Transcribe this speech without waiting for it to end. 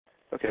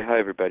Okay, hi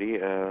everybody.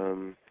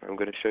 I'm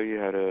going to show you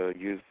how to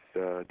use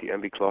the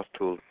NBcloth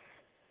tools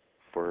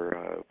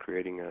for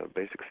creating a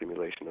basic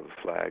simulation of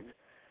a flag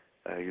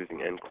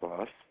using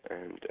ncloth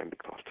and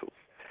NBcloth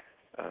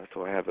tools.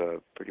 So I have a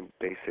pretty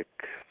basic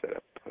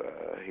setup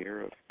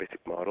here, a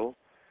basic model,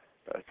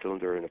 a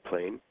cylinder and a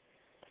plane.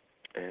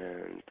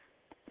 And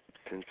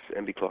since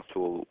NBcloth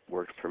tool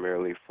works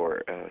primarily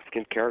for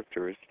skinned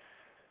characters,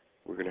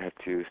 we're going to have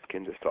to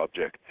skin this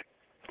object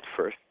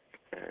first.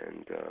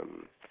 And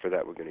for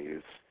that we're going to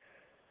use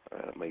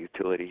my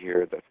utility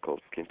here that's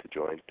called skin to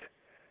joint,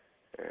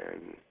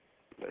 and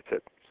that's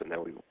it. So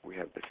now we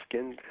have this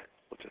skinned.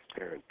 We'll just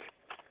parent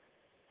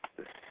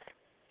this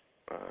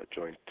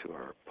joint to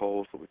our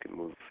pole so we can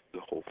move the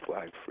whole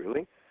flag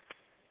freely.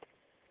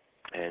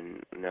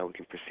 And now we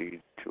can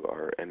proceed to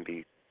our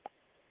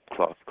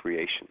NBcloth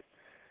creation.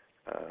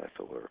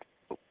 So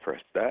we'll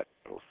press that.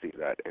 We'll see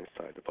that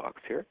inside the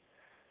box here.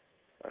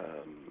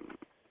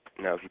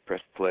 Now if you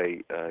press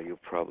play, you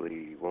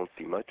probably won't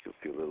see much. You'll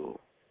see a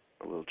little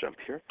jump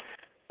here.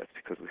 That's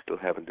because we still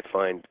haven't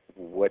defined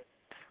what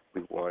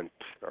we want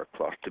our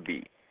cloth to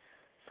be.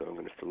 So I'm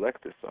going to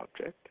select this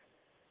object,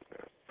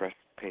 press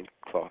paint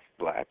cloth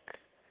black,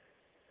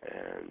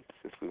 and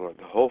since we want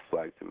the whole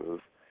flag to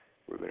move,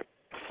 we're going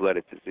to flood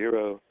it to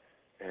 0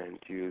 and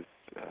use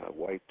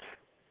white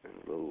and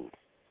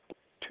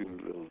two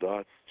little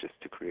dots just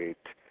to create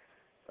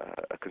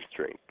a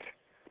constraint.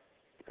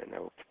 And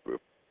now we'll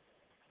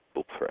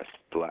press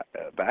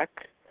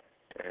back,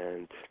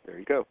 and there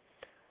you go.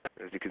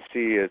 As you can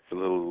see, it's a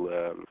little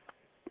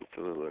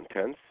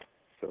intense.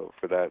 So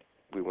for that,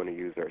 we want to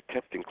use our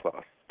testing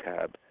cloth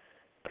tab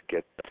to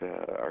get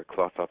our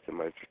cloth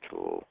optimizer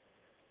tool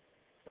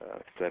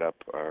set up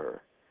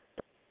our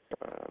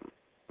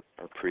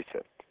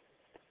preset.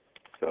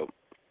 So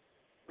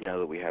now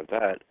that we have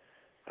that,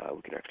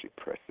 we can actually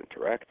press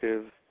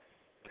interactive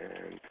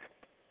and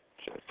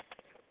just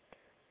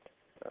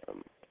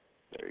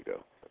there you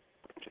go.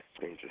 Just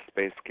change the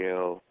space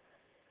scale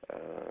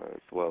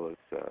as well as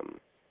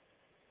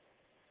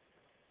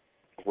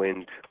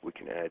wind. We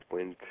can add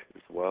wind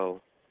as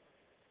well.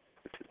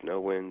 This is no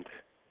wind.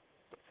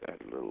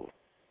 Let's add a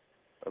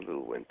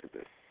little wind to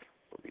this.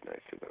 It'll be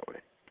nicer that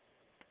way.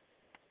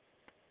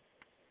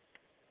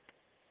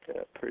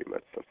 Yeah, pretty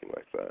much something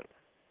like that.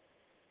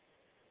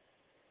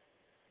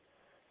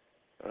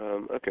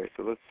 Okay,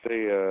 so let's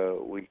say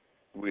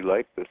we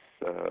like this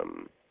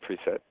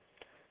preset.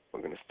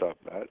 We're going to stop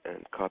that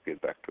and copy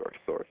it back to our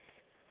source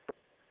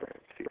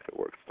and see if it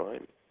works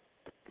fine.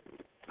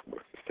 It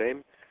works the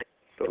same.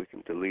 So we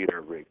can delete our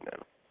rig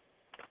now.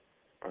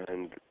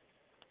 And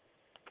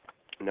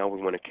now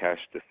we want to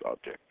cache this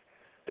object.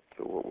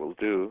 So what we'll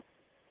do,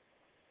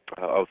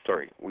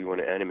 we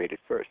want to animate it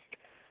first.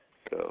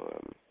 So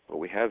what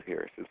we have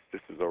here, since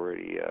this is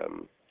already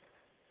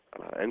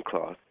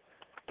ncloth,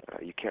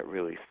 you can't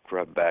really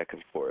scrub back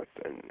and forth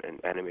and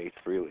animate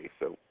freely.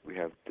 So we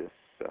have this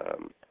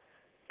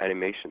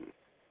animation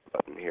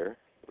button here,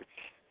 which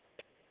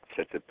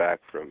sets it back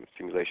from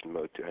simulation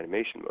mode to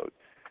animation mode.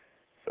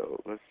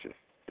 So let's just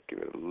give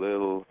it a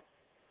little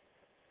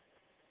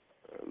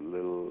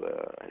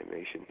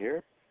animation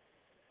here,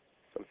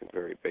 something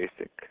very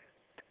basic.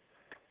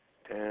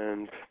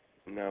 And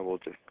now we'll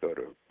just go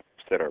to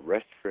set our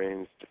rest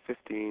frames to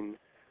 15,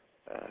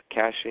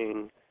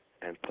 caching,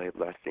 and play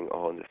blasting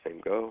all in the same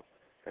go,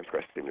 and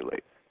press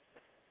simulate.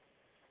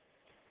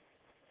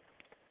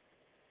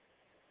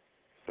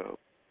 So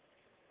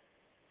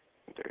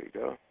there you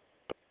go.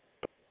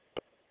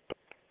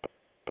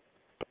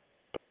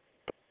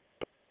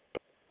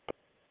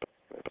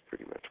 That's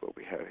pretty much what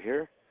we have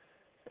here.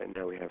 And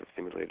now we have a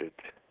simulated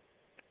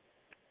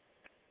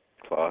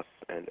cloth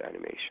and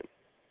animation.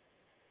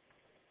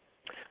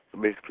 So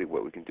basically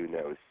what we can do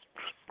now is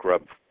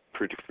scrub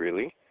pretty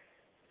freely.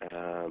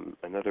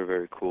 Another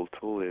very cool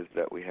tool is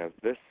that we have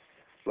this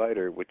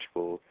slider which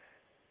will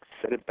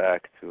set it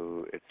back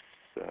to its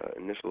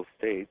initial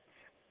state,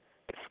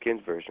 the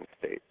skinned version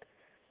state,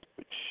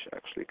 which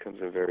actually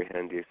comes in very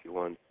handy if you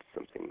want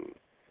something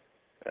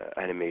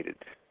animated.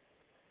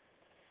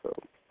 So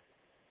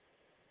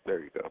there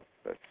you go.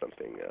 That's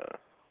something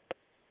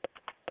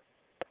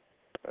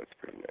that's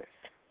pretty nice.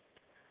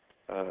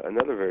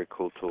 Another very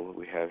cool tool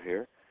we have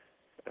here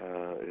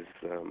is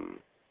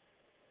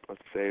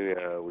let's say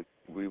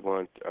we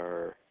want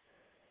our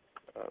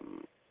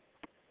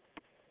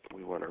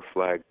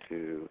flag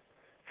to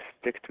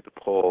stick to the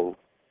pole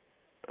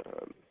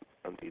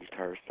on the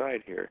entire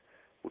side here.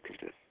 We can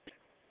just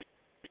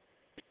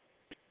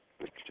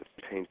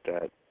paint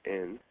that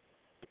in,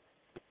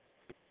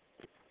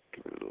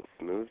 give it a little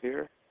smooth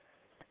here,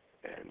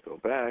 and go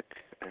back.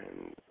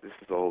 And this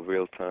is all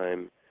real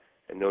time,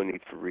 and no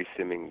need for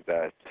resimming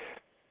that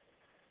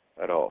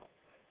at all.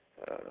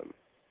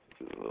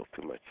 This is a little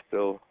too much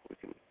still. We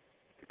can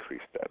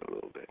decrease that a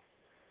little bit.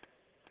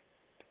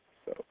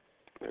 So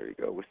there you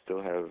go. We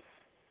still have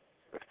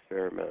a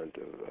fair amount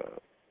of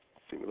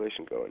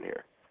simulation going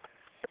here.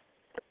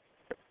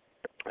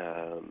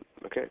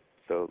 Okay,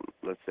 so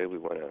let's say we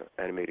want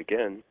to animate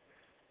again,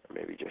 or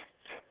maybe just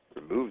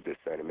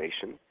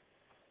animation.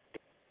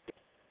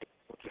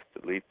 We'll just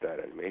delete that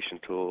animation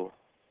tool,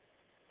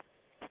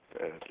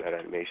 that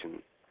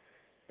animation,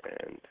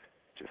 and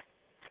just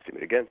sim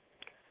it again.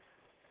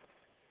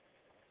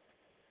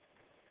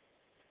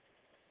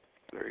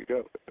 There you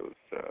go. It was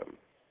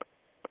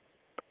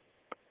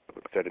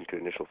set into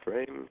initial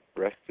frame,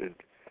 rested,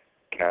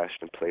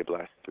 cached, and play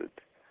blasted,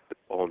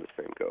 all in the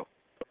same go.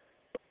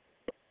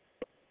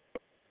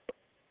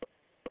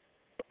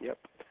 Yep.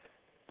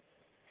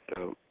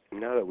 So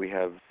now that we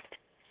have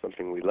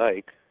something we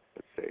like,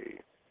 let's say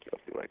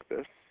something like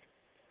this,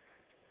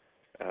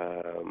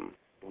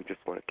 we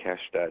just want to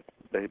cache that,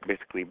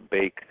 basically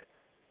bake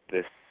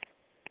this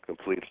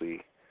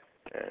completely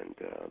and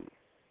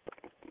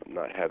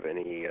not have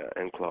any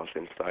ncloth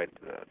inside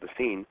the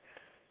scene.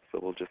 So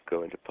we'll just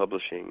go into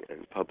publishing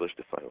and publish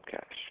the final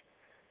cache.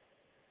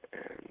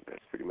 And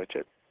that's pretty much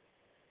it.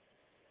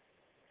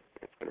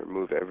 It's going to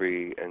remove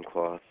every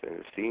ncloth in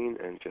the scene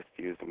and just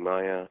use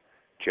Maya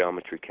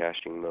geometry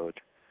caching mode,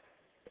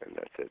 and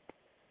that's it.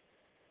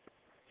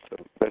 So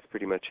that's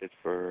pretty much it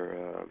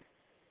for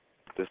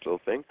this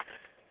little thing.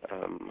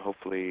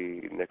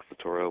 Hopefully next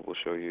tutorial will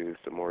show you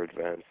some more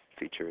advanced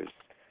features,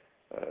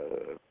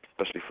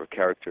 especially for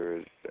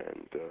characters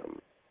and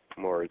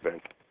more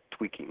advanced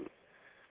tweaking